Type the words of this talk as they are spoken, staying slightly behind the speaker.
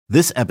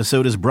This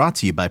episode is brought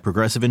to you by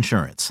Progressive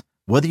Insurance.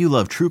 Whether you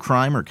love true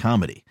crime or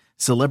comedy,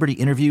 celebrity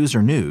interviews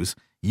or news,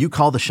 you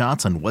call the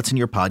shots on what's in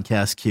your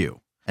podcast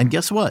queue. And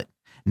guess what?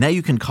 Now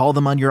you can call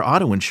them on your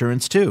auto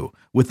insurance too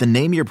with the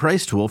Name Your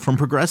Price tool from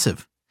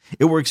Progressive.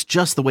 It works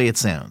just the way it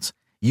sounds.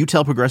 You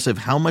tell Progressive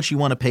how much you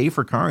want to pay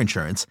for car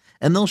insurance,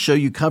 and they'll show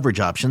you coverage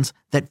options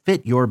that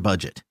fit your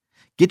budget.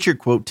 Get your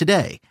quote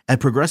today at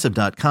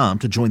Progressive.com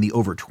to join the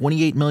over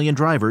 28 million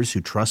drivers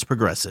who trust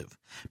Progressive.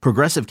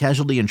 Progressive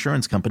Casualty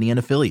Insurance Company and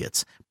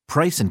Affiliates.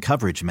 Price and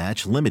coverage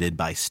match limited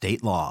by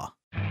state law.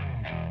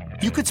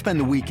 You could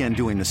spend the weekend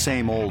doing the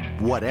same old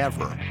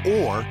whatever,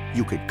 or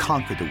you could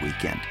conquer the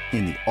weekend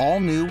in the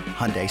all-new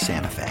Hyundai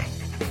Santa Fe.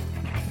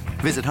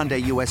 Visit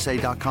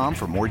HyundaiUSA.com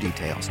for more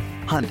details.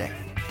 Hyundai,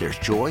 there's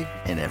joy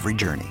in every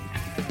journey.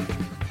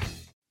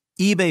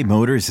 eBay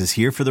Motors is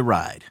here for the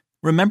ride.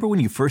 Remember when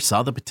you first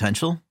saw the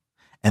potential?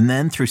 And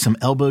then through some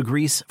elbow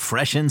grease,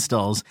 fresh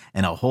installs,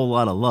 and a whole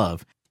lot of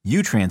love,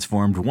 you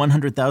transformed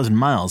 100,000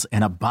 miles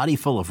and a body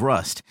full of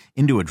rust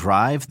into a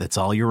drive that's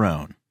all your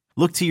own.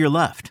 Look to your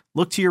left.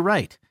 Look to your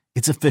right.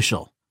 It's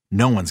official.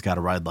 No one's got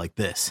a ride like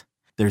this.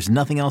 There's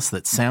nothing else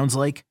that sounds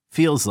like,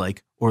 feels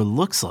like, or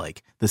looks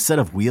like the set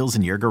of wheels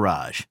in your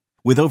garage.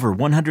 With over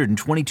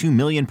 122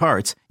 million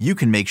parts, you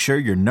can make sure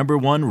your number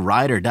one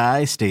ride or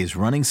die stays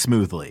running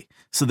smoothly.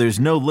 So there's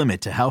no limit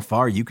to how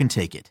far you can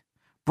take it.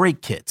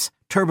 Brake kits,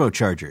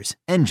 turbochargers,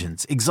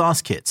 engines,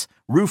 exhaust kits,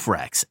 roof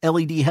racks,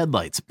 LED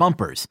headlights,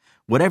 bumpers,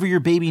 whatever your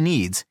baby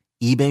needs,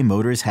 eBay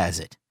Motors has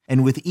it.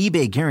 And with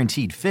eBay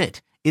Guaranteed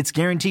Fit, it's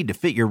guaranteed to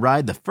fit your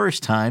ride the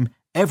first time,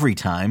 every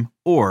time,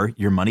 or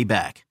your money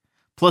back.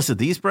 Plus at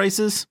these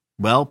prices,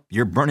 well,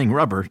 you're burning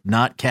rubber,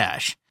 not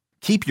cash.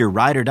 Keep your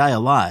ride or die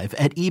alive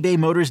at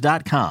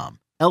ebaymotors.com.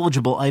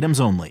 Eligible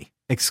items only.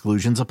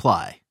 Exclusions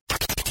apply.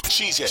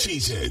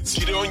 Cheeseheads.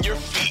 Get on your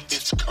feet.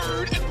 It's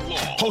Curd and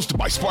Long. Hosted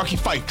by Sparky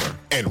Fifer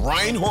and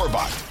Ryan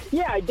Horvath.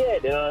 Yeah, I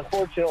did. And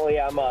unfortunately,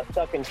 I'm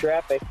stuck in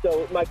traffic.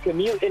 So my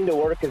commute into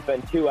work has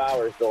been 2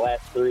 hours the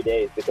last 3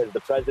 days because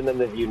the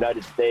president of the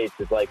United States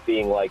is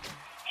being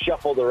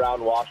shuffled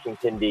around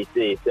Washington,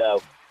 D.C.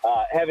 So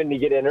having to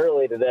get in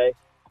early today,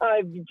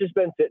 I've just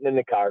been sitting in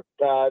the car,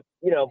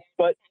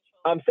 but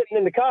I'm sitting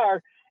in the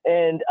car.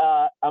 And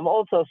I'm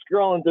also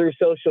scrolling through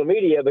social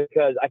media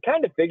because I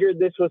kind of figured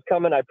this was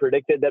coming. I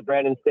predicted that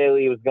Brandon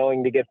Staley was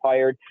going to get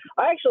fired.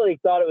 I actually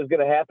thought it was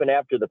going to happen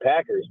after the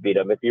Packers beat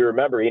them. If you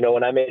remember,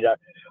 when I made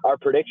our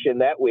prediction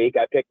that week,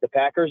 I picked the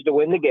Packers to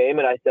win the game,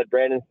 and I said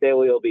Brandon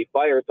Staley will be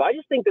fired. So I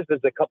just think this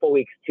is a couple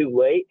weeks too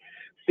late.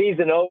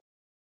 Season over.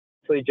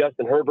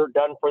 Justin Herbert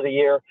done for the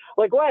year.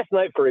 Like last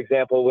night, for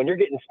example, when you're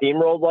getting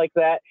steamrolled like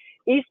that,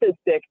 Easton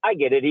Stick, I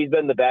get it. He's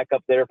been the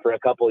backup there for a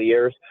couple of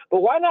years.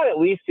 But why not at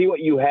least see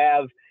what you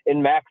have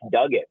in Max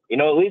Duggan?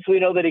 At least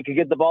we know that he could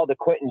get the ball to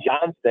Quentin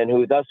Johnston,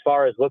 who thus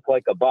far has looked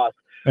like a bust.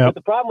 Yep. But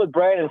the problem with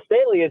Brandon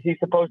Staley is he's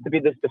supposed to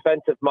be this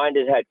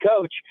defensive-minded head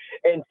coach.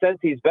 And since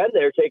he's been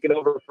there, taking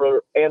over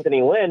for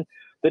Anthony Lynn,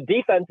 the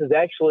defense has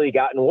actually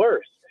gotten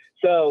worse.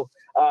 So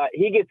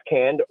he gets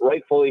canned,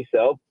 rightfully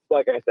so.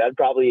 Like I said,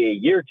 probably a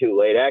year too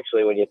late,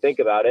 actually, when you think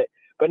about it.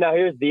 But now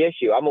here's the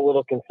issue. I'm a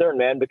little concerned,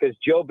 man, because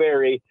Joe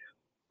Barry,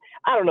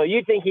 I don't know.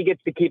 You think he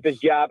gets to keep his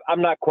job?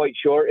 I'm not quite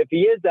sure. If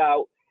he is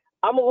out,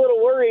 I'm a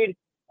little worried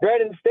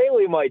Brandon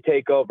Staley might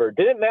take over.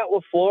 Didn't Matt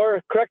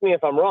LaFleur, correct me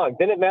if I'm wrong,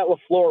 didn't Matt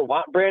LaFleur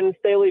want Brandon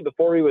Staley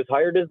before he was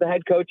hired as the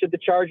head coach of the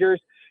Chargers?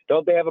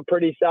 Don't they have a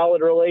pretty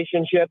solid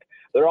relationship?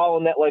 They're all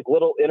in that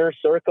little inner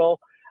circle.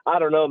 I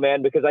don't know,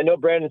 man, because I know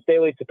Brandon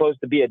Staley's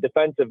supposed to be a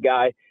defensive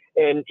guy,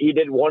 and he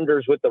did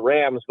wonders with the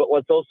Rams. But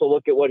let's also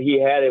look at what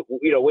he had,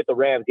 with the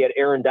Rams. He had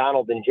Aaron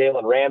Donald and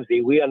Jalen Ramsey.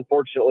 We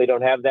unfortunately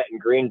don't have that in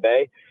Green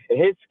Bay, and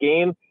his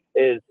scheme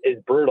is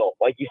brutal.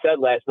 Like you said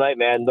last night,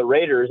 man, the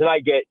Raiders, and I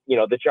get,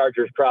 the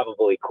Chargers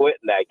probably quit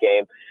in that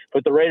game,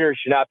 but the Raiders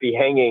should not be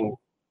hanging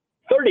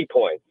 30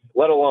 points,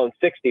 let alone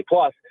 60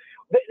 plus.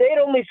 They had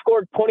only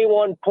scored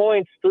 21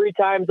 points 3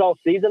 times all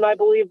season, I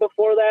believe,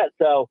 before that.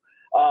 So,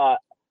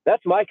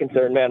 that's my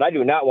concern, man. I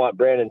do not want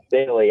Brandon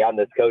Staley on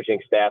this coaching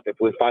staff if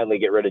we finally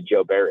get rid of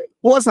Joe Barry.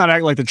 Well, let's not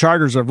act like the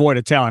Chargers are void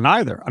of talent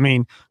either. I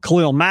mean,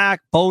 Khalil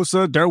Mack,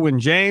 Bosa, Derwin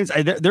James,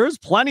 there's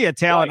plenty of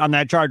talent on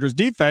that Chargers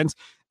defense.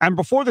 And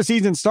before the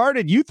season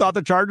started, you thought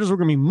the Chargers were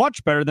going to be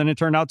much better than it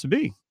turned out to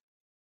be.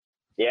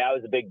 Yeah, I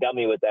was a big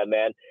dummy with that,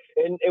 man.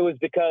 And it was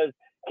because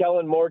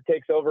Kellen Moore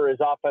takes over as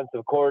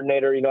offensive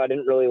coordinator. I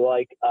didn't really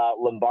like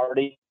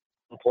Lombardi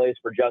plays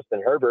for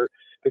Justin Herbert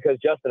because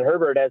Justin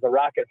Herbert has a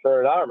rocket for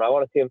an arm. I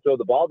want to see him throw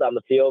the ball down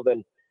the field.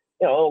 And,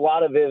 a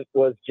lot of it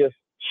was just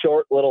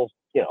short little,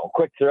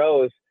 quick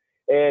throws.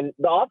 And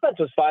the offense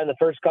was fine the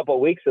first couple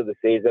of weeks of the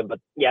season. But,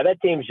 yeah, that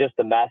team's just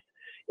a mess.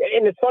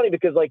 And it's funny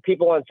because,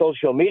 people on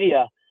social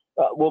media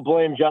will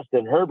blame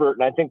Justin Herbert.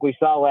 And I think we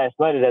saw last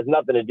night it has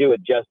nothing to do with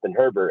Justin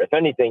Herbert. If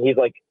anything, he's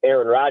like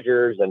Aaron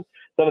Rodgers and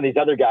some of these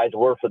other guys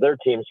were for their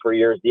teams for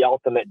years, the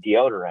ultimate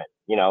deodorant,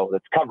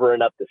 that's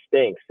covering up the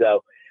stink.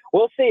 So,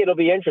 we'll see. It'll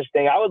be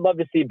interesting. I would love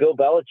to see Bill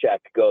Belichick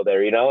go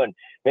there, and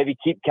maybe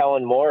keep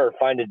Kellen Moore or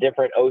find a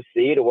different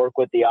OC to work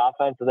with the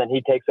offense, and then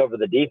he takes over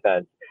the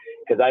defense.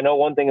 because I know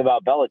one thing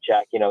about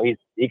Belichick. You know,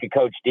 he could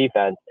coach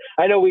defense.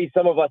 I know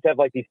some of us have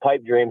like these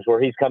pipe dreams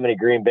where he's coming to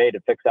Green Bay to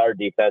fix our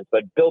defense,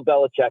 but Bill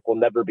Belichick will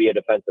never be a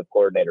defensive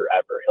coordinator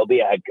ever. He'll be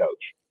a head coach.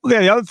 Well,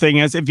 yeah, the other thing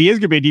is, if he is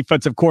going to be a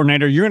defensive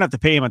coordinator, you're going to have to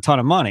pay him a ton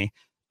of money.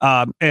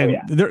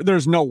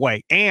 There's no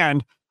way.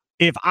 And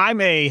if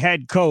I'm a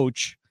head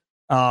coach,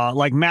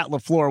 like Matt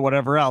LaFleur or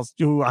whatever else,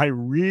 do I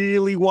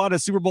really want a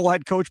Super Bowl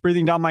head coach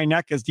breathing down my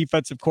neck as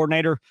defensive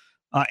coordinator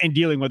and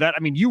dealing with that? I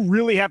mean, you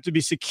really have to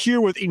be secure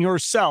within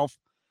yourself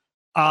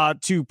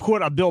to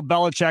put a Bill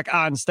Belichick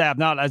on staff,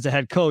 not as a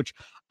head coach.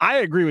 I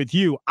agree with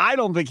you. I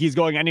don't think he's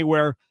going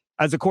anywhere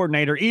as a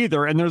coordinator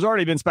either. And there's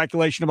already been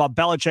speculation about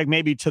Belichick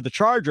maybe to the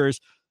Chargers.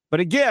 But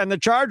again, the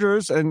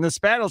Chargers and the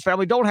Spanos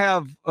family don't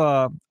have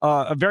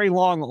a very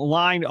long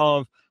line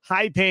of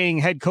high-paying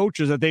head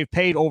coaches that they've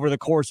paid over the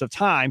course of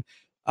time.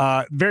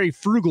 Very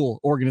frugal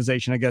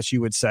organization, I guess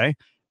you would say.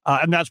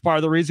 And that's part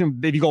of the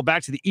reason, if you go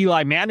back to the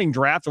Eli Manning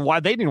draft, and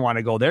why they didn't want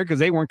to go there, because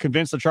they weren't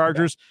convinced the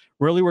Chargers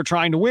really were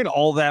trying to win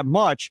all that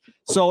much.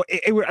 So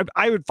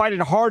I would find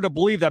it hard to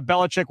believe that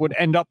Belichick would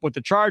end up with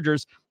the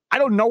Chargers. I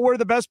don't know where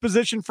the best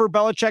position for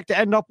Belichick to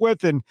end up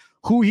with and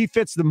who he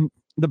fits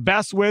the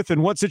best with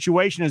and what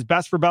situation is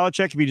best for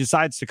Belichick if he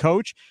decides to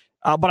coach.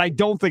 But I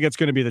don't think it's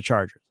going to be the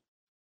Chargers.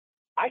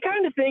 I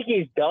kind of think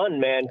he's done,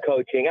 man,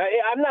 coaching.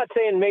 I'm not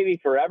saying maybe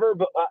forever,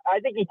 but I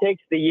think he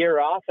takes the year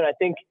off, and I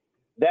think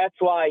that's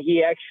why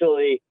he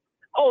actually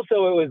 –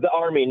 also, it was the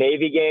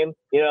Army-Navy game,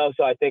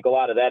 so I think a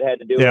lot of that had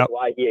to do with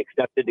why he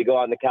accepted to go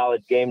on the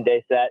college game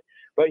day set.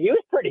 But he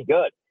was pretty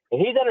good,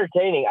 and he's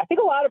entertaining. I think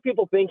a lot of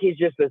people think he's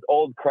just this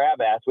old crab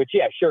ass, which,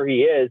 yeah, sure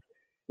he is,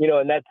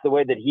 and that's the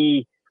way that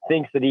he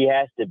thinks that he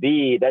has to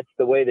be. That's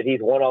the way that he's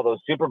won all those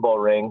Super Bowl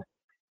rings.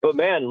 But,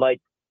 man, like,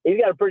 he's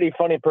got a pretty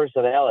funny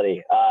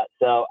personality.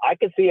 So I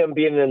could see him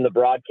being in the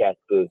broadcast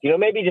booth,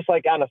 maybe just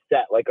like on a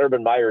set like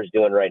Urban Meyer's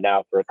doing right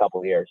now for a couple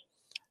of years.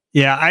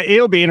 Yeah,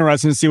 it'll be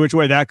interesting to see which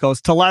way that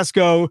goes.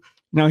 Telesco,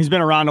 he's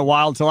been around a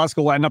while.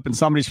 Telesco will end up in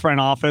somebody's front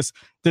office.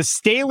 Does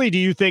Staley, do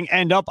you think,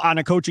 end up on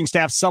a coaching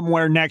staff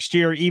somewhere next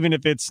year, even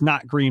if it's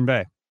not Green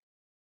Bay?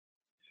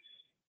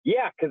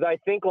 Yeah, because I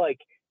think, like,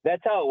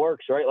 that's how it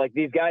works, right? Like,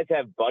 these guys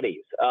have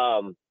buddies.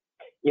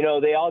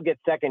 They all get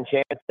second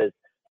chances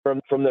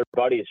from their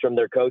buddies, from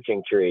their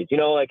coaching trees.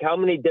 Like, how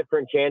many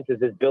different chances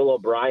is Bill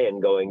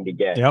O'Brien going to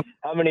get? Yep.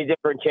 How many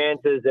different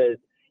chances is,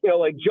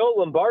 like Joe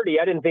Lombardi?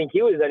 I didn't think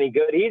he was any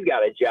good. He's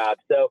got a job.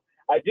 So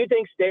I do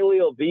think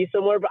Staley will be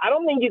somewhere, but I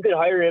don't think you could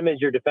hire him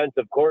as your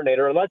defensive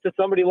coordinator unless it's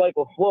somebody like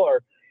LaFleur,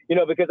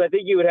 because I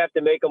think you would have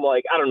to make him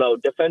like, I don't know,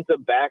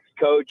 defensive backs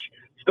coach,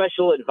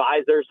 special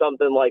advisor,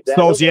 something like that.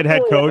 Associate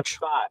head coach.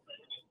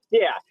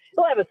 Yeah,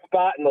 he'll have a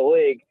spot in the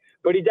league,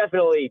 but he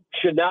definitely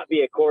should not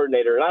be a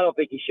coordinator, and I don't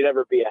think he should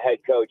ever be a head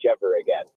coach ever again.